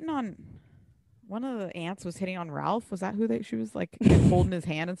she hitting on one of the aunts? Was hitting on Ralph? Was that who she was like holding his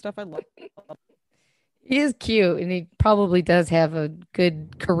hand and stuff? I love. He is cute, and he probably does have a good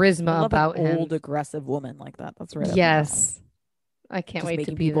I charisma love about an him. old aggressive woman like that. That's right. Yes, I can't Just wait to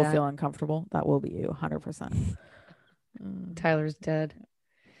making be people that. feel uncomfortable. That will be you, 100%. Tyler's dead.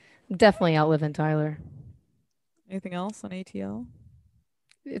 Definitely outliving Tyler. Anything else on ATL?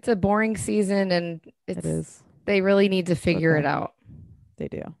 It's a boring season, and It is. they really need to figure it Okay. out. They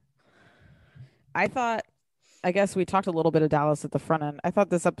do. I guess we talked a little bit of Dallas at the front end. I thought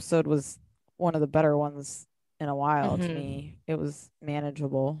this episode was one of the better ones in a while to me. It was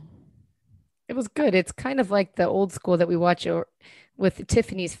manageable. It was good. It's kind of like the old school that we watch with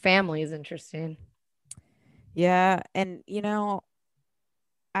Tiffany's family is interesting. Yeah. And,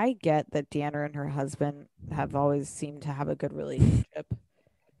 I get that Deanna and her husband have always seemed to have a good relationship.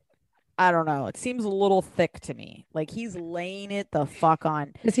 I don't know. It seems a little thick to me. Like he's laying it the fuck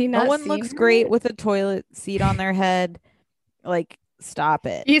on. Is he not? No one looks great with a toilet seat on their head. Like, stop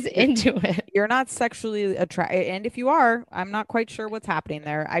it. He's into it. You're not sexually attracted. And if you are, I'm not quite sure what's happening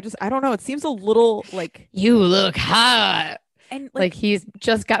there. I don't know. It seems a little like You look hot. and Like he's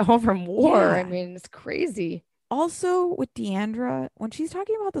just got home from war. Yeah. I mean, it's crazy. Also with Deandra, when she's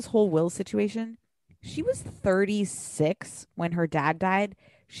talking about this whole will situation, she was 36 when her dad died.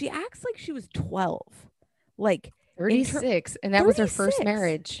 She acts like she was 12. Like 36. And that was her first 36.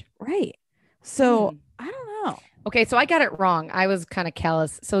 marriage. Right. So I don't know. Okay, so I got it wrong. I was kind of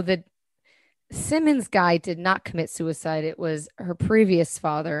callous. So the Simmons guy did not commit suicide. It was her previous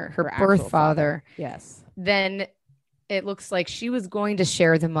father, her actual birth father. Yes. Then it looks like she was going to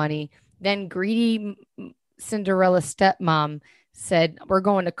share the money. Then greedy Cinderella stepmom said, "We're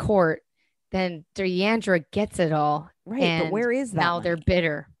going to court." Then Deandra gets it all. Right. And but where is that? now money? they're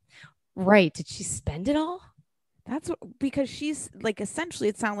bitter. Right. Did she spend it all? That's because she's like essentially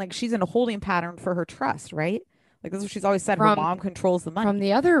it sounds like she's in a holding pattern for her trust, right? Like that's what she's always said. Her mom controls the money. From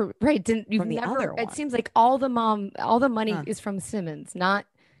the other, right? Didn't you? From the other It one. seems like all the money is from Simmons, not.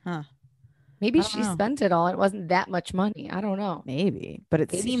 Maybe she spent it all. It wasn't that much money. I don't know. Maybe, but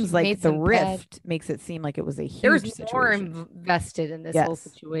it Maybe seems she like made the some rift makes it seem like it was a huge There's situation. more invested in this whole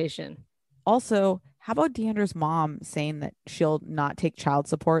situation. Also, how about Deandra's mom saying that she'll not take child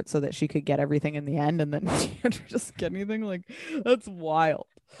support so that she could get everything in the end, and then Deandra just get anything? Like that's wild.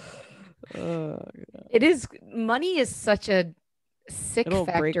 It is. Money is such a sick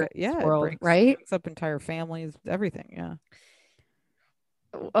factor in this world, right? It breaks up entire families, everything. Yeah.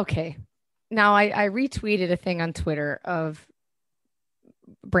 Okay. Now I retweeted a thing on Twitter of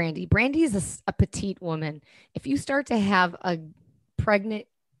Brandy. Brandy is a petite woman. If you start to have a pregnant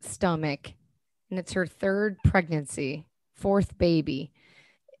stomach and it's her third pregnancy, fourth baby,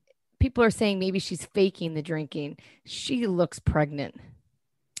 people are saying maybe she's faking the drinking. She looks pregnant.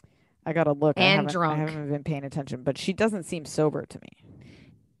 I gotta look. And drunk. I haven't been paying attention, but she doesn't seem sober to me.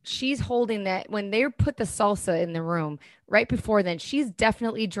 She's holding that when they put the salsa in the room right before then, she's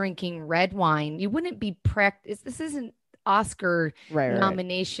definitely drinking red wine. You wouldn't be this isn't Oscar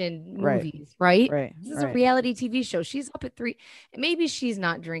nomination movies, right? This is a reality TV show. She's up at 3. Maybe she's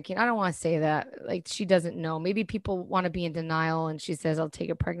not drinking. I don't want to say that. Like she doesn't know. Maybe people want to be in denial and she says, I'll take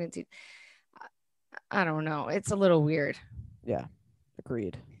a pregnancy. I don't know. It's a little weird. Yeah,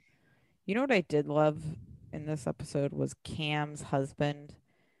 agreed. You know what I did love in this episode was Cam's husband.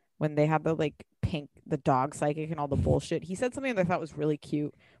 When they had the like the dog psychic and all the bullshit, he said something that I thought was really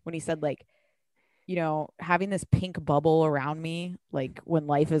cute when he said like, having this pink bubble around me, like when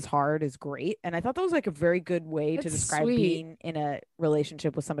life is hard is great. And I thought that was like a very good way to describe being in a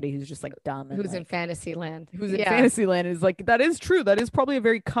relationship with somebody who's just like dumb. And, who's in fantasy land. Who's in fantasy land is like, that is true. That is probably a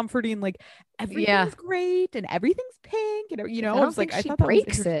very comforting, like everything's great and everything's pink. And, I it's like, she I thought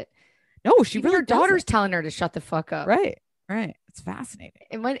breaks it. No, she really her daughter's telling her to shut the fuck up. Right. It's fascinating.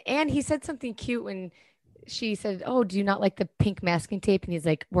 And he said something cute when she said, "Oh, do you not like the pink masking tape?" And he's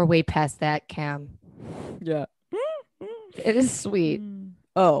like, "We're way past that, Cam." Yeah. It is sweet.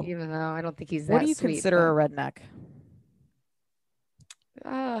 Oh. Even though I don't think he's that What do you sweet, consider a redneck?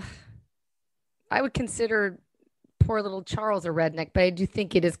 I would consider poor little Charles a redneck, but I do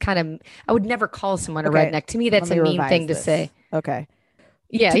think it is kind of, I would never call someone a redneck. To me, that's a mean thing to say. Okay.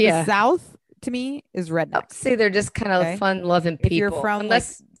 Yeah. The South to me is rednecks. I'd say they're just kind of fun loving people. If you're from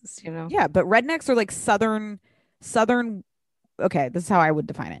yeah, but rednecks are like southern. Okay, this is how I would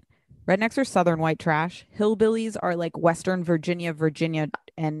define it. Rednecks are southern white trash. Hillbillies are like Western Virginia,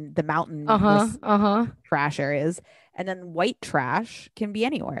 and the mountain trash areas. And then white trash can be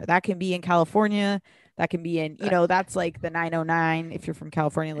anywhere. That can be in California. That can be in, that's like the 909. If you're from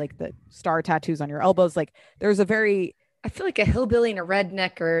California, like the star tattoos on your elbows. Like there's a very I feel like a hillbilly and a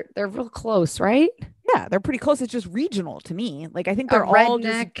redneck they're real close, right? Yeah, they're pretty close. It's just regional to me. Like, I think A they're all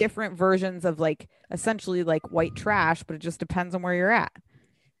just redneck. different versions of like essentially like white trash, but it just depends on where you're at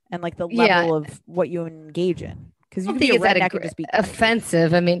and like the level of what you engage in. Because you don't can be think a it's that redneck and just be country.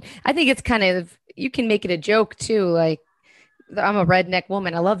 offensive. I mean, I think it's kind of, you can make it a joke too. Like, I'm a redneck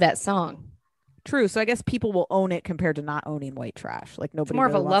woman. I love that song. True. So I guess people will own it compared to not owning white trash. Like nobody. It's more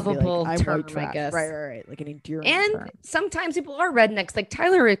really of a wants to be lovable like, I'm term, white trash. I guess. Right. Like an endearing and term. Sometimes people are rednecks. Like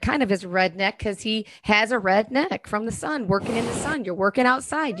Tyler kind of is redneck because he has a redneck from the sun, working in the sun. You're working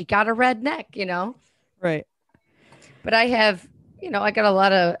outside. You got a redneck, you know? Right. But I have, I got a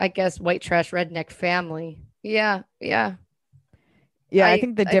lot of, I guess, white trash redneck family. Yeah. I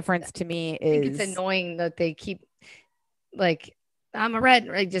think the difference to me is, I think it's annoying that they keep like, I'm a red,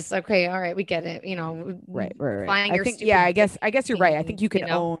 right? Just okay, all right, we get it. Right. I think, I guess you're right. I think you can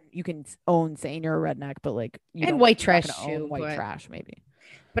own saying you're a redneck, but like and white trash too. White trash maybe.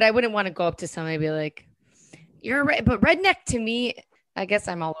 But I wouldn't want to go up to somebody and be like, "You're a but redneck." To me, I guess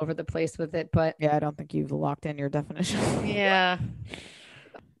I'm all over the place with it. But yeah, I don't think you've locked in your definition. Yeah,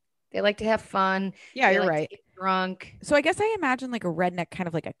 they like to have fun. Yeah, you're right. Drunk. So I guess I imagine like a redneck, kind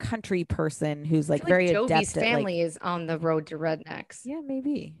of like a country person who's like very adept. Jovi's family is on the road to rednecks. Yeah,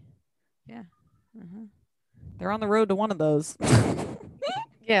 maybe. Yeah, they're on the road to one of those.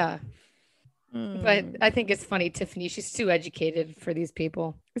 Yeah, but I think it's funny, Tiffany. She's too educated for these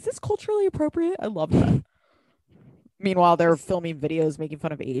people. Is this culturally appropriate? I love that. Meanwhile, they're filming videos making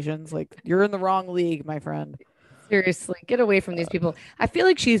fun of Asians. Like, you're in the wrong league, my friend. Seriously, get away from these people. I feel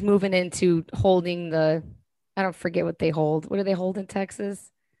like she's moving into holding I don't forget what they hold. What do they hold in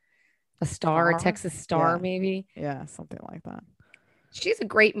Texas? A Texas Star, maybe? Yeah, something like that. She's a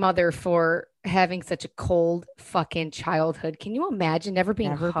great mother for having such a cold fucking childhood. Can you imagine never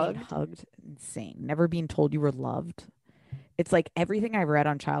being hugged? Insane. Never being told you were loved. It's like everything I've read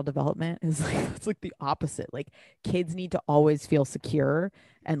on child development is like, it's like the opposite. Like kids need to always feel secure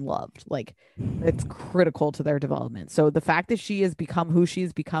and loved. Like it's critical to their development. So the fact that she has become who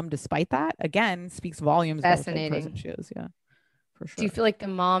she's become despite that, again, speaks volumes. Fascinating. Shows. Yeah, for sure. Do you feel like the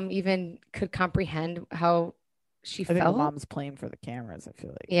mom even could comprehend how she felt? I think the mom's playing for the cameras. I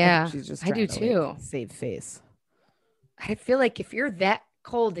feel like. Yeah, she's just. I do too. Like, save face. I feel like if you're that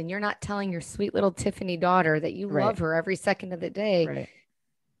cold and you're not telling your sweet little Tiffany daughter that you love her every second of the day,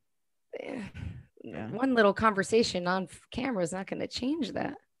 one little conversation on camera is not going to change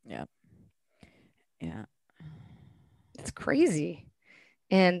that. Yeah It's crazy.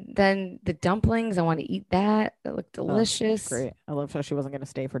 And then the dumplings, I want to eat that look delicious. Great. I love how she wasn't going to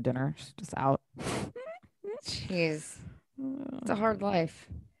stay for dinner. She's just out. Jeez, it's a hard life.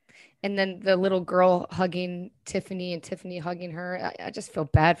 And then the little girl hugging Tiffany and Tiffany hugging her. I just feel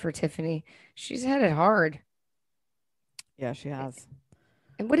bad for Tiffany. She's had it hard. Yeah, she has.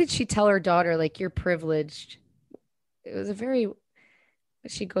 And what did she tell her daughter? Like, you're privileged. It was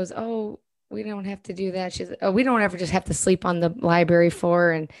she goes, oh, we don't have to do that. She's like, oh, we don't ever just have to sleep on the library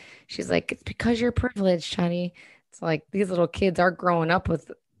floor. And she's like, it's because you're privileged, honey. It's like these little kids are growing up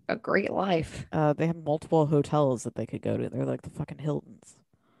with a great life. They have multiple hotels that they could go to. They're like the fucking Hiltons.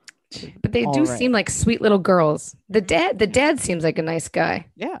 But they do seem like sweet little girls. The dad seems like a nice guy.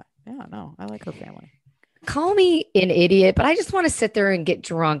 Yeah. No, I like her family. Call me an idiot, but I just want to sit there and get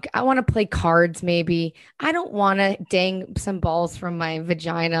drunk. I want to play cards, maybe. I don't want to dang some balls from my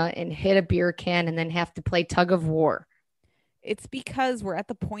vagina and hit a beer can and then have to play tug of war. It's because we're at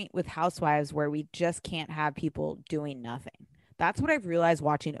the point with Housewives where we just can't have people doing nothing. That's what I've realized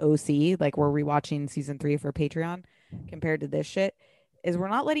watching OC, like we're rewatching season 3 for Patreon compared to this shit. Is we're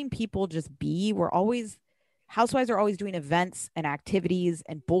not letting people just be. Housewives are always doing events and activities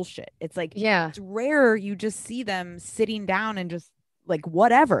and bullshit. It's like, it's rare you just see them sitting down and just like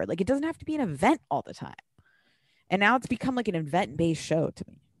whatever. Like it doesn't have to be an event all the time. And now it's become like an event-based show to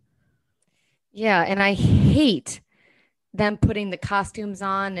me. Yeah, and I hate them putting the costumes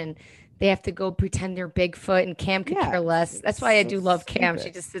on and they have to go pretend they're Bigfoot and Cam could care less. That's why I do love Cam.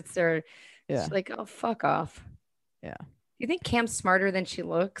 She just sits there. Yeah. She's like, oh, fuck off. Yeah. You think Cam's smarter than she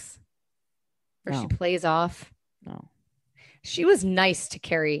looks? Or she plays off? No. She was nice to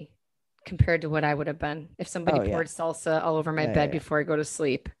Carrie compared to what I would have been if somebody poured salsa all over my bed before I go to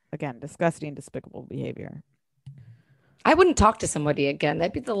sleep. Again, disgusting, despicable behavior. I wouldn't talk to somebody again.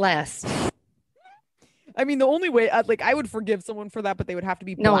 That'd be the last. I mean, the only way, I would forgive someone for that, but they would have to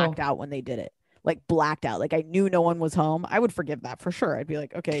be blacked out when they did it. Like blacked out. Like I knew no one was home. I would forgive that for sure. I'd be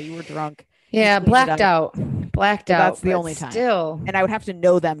like, okay, you were drunk. Yeah, blacked out. blacked But out. that's the only time. Still. And I would have to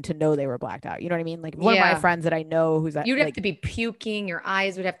know them to know they were blacked out. You know what I mean? Like one of my friends that I know who's You'd have like, to be puking. Your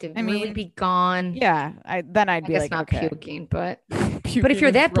eyes would have to really be gone. Yeah. I'd be guess like, not okay. puking, but Puking but if you're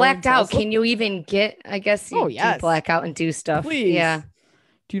and that blacked throwing out, salsa. can you even get? I guess you do black out and do stuff. Please. Yeah.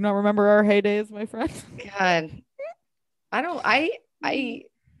 Do you not remember our heydays, my friend? God, I don't. I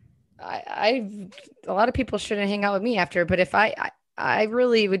a lot of people shouldn't hang out with me after, but if I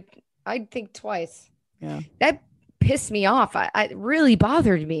really would, I'd think twice. Yeah. That pissed me off. It really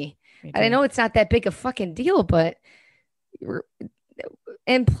bothered me. And I know it's not that big a fucking deal, but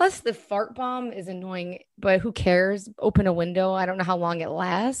and plus the fart bomb is annoying, but who cares? Open a window. I don't know how long it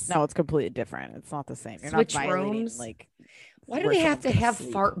lasts. No, it's completely different. It's not the same. You're Switch not violating, rooms. like, why do they have to have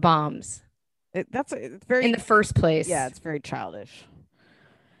fart bombs? It's very in the first place. Yeah, it's very childish.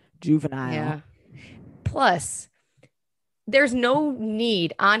 Juvenile. Yeah. Plus, there's no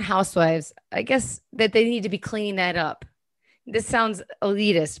need on Housewives, I guess, that they need to be cleaning that up. This sounds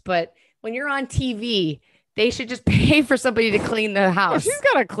elitist, but when you're on TV, they should just pay for somebody to clean the house. Yeah, she's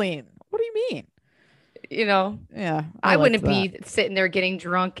got to clean. What do you mean? You know? Yeah. I wouldn't be sitting there getting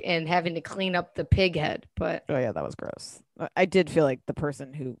drunk and having to clean up the pig head, but. Oh, yeah, that was gross. I did feel like the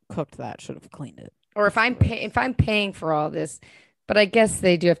person who cooked that should have cleaned it. Or if I'm paying for all this, but I guess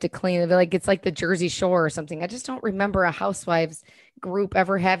they do have to clean it. Like it's like the Jersey Shore or something. I just don't remember a Housewives group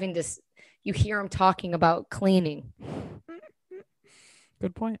ever having to. You hear them talking about cleaning.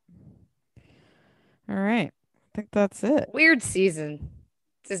 Good point. All right, I think that's it. Weird season.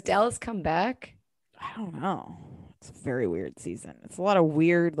 Does Dallas come back? I don't know. It's a very weird season. It's a lot of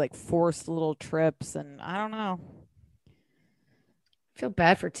weird, like forced little trips, and I don't know. I feel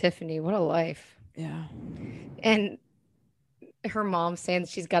bad for Tiffany. What a life. Yeah. And her mom saying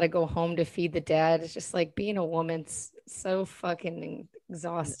she's got to go home to feed the dad. It's just like being a woman's so fucking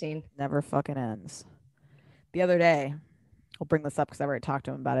exhausting. Never fucking ends. The other day, I'll bring this up because I already talked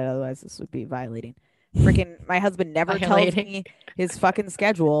to him about it. Otherwise, this would be violating. Freaking, my husband never tells me his fucking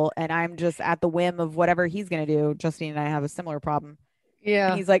schedule, and I'm just at the whim of whatever he's going to do. Justine and I have a similar problem. Yeah.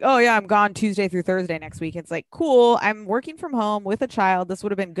 And he's like, oh, yeah, I'm gone Tuesday through Thursday next week. It's like, cool. I'm working from home with a child. This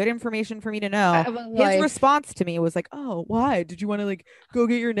would have been good information for me to know. His response to me was like, oh, why? Did you want to like go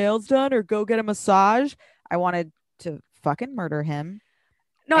get your nails done or go get a massage? I wanted to fucking murder him.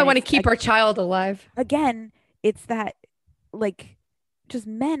 No, I want to keep our child alive. Again, it's that like just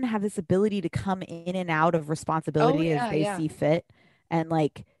men have this ability to come in and out of responsibility as they see fit. And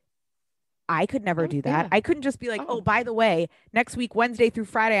like, I could never do that. I couldn't just be like, oh, by the way, next week, Wednesday through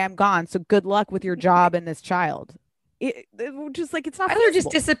Friday, I'm gone. So good luck with your job and this child. It just like, it's not Tyler just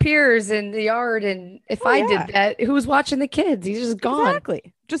disappears in the yard. And if I did that, who's watching the kids? He's just gone.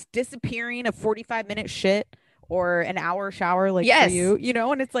 Exactly. Just disappearing a 45-minute shit or an hour shower like for you, you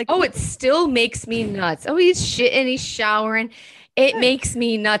know? And it's like, oh, it still makes me nuts. Oh, he's shitting, he's showering. It makes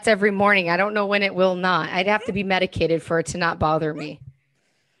me nuts every morning. I don't know when it will not. I'd have to be medicated for it to not bother me.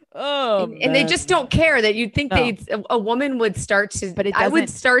 Oh, and they just don't care that you'd think a woman would start to, but I would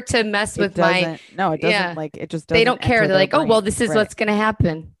start to mess with my. No, it doesn't. Like it just doesn't. They don't care. They're like, oh, well, this is what's going to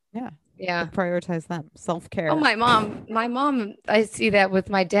happen. Yeah. Yeah. Prioritize them. Self-care. Oh, my mom, I see that with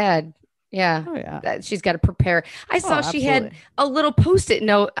my dad. Yeah. Oh, yeah. That she's got to prepare. I saw she had a little Post-it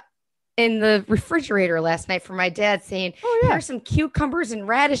note in the refrigerator last night for my dad saying, here's some cucumbers and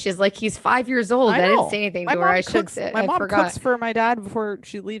radishes. Like he's 5 years old. I didn't say anything to her. I should say. My mom cooks for my dad before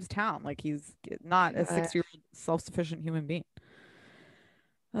she leaves town. Like he's not a 6-year-old self-sufficient human being.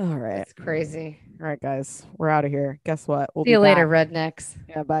 All right. It's crazy. All right, guys. We're out of here. Guess what? We'll see you later, rednecks.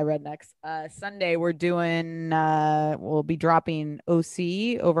 Yeah, bye, rednecks. Sunday, we're doing, we'll be dropping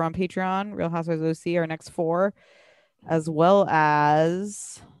OC over on Patreon, Real Housewives OC, our next 4, as well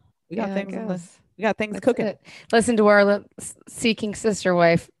as we got things cooking. Listen to our Seeking Sister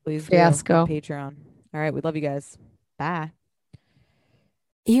Wife fiasco. Patreon. All right. We love you guys. Bye.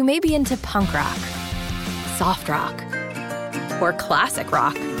 You may be into punk rock, soft rock, or classic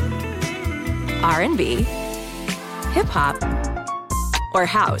rock, R&B, hip hop, or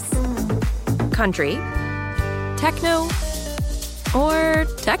house, country, techno, or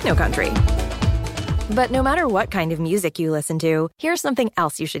techno country. But no matter what kind of music you listen to, here's something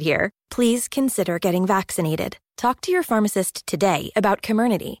else you should hear. Please consider getting vaccinated. Talk to your pharmacist today about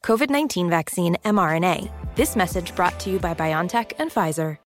Comirnaty, COVID-19 vaccine mRNA. This message brought to you by BioNTech and Pfizer.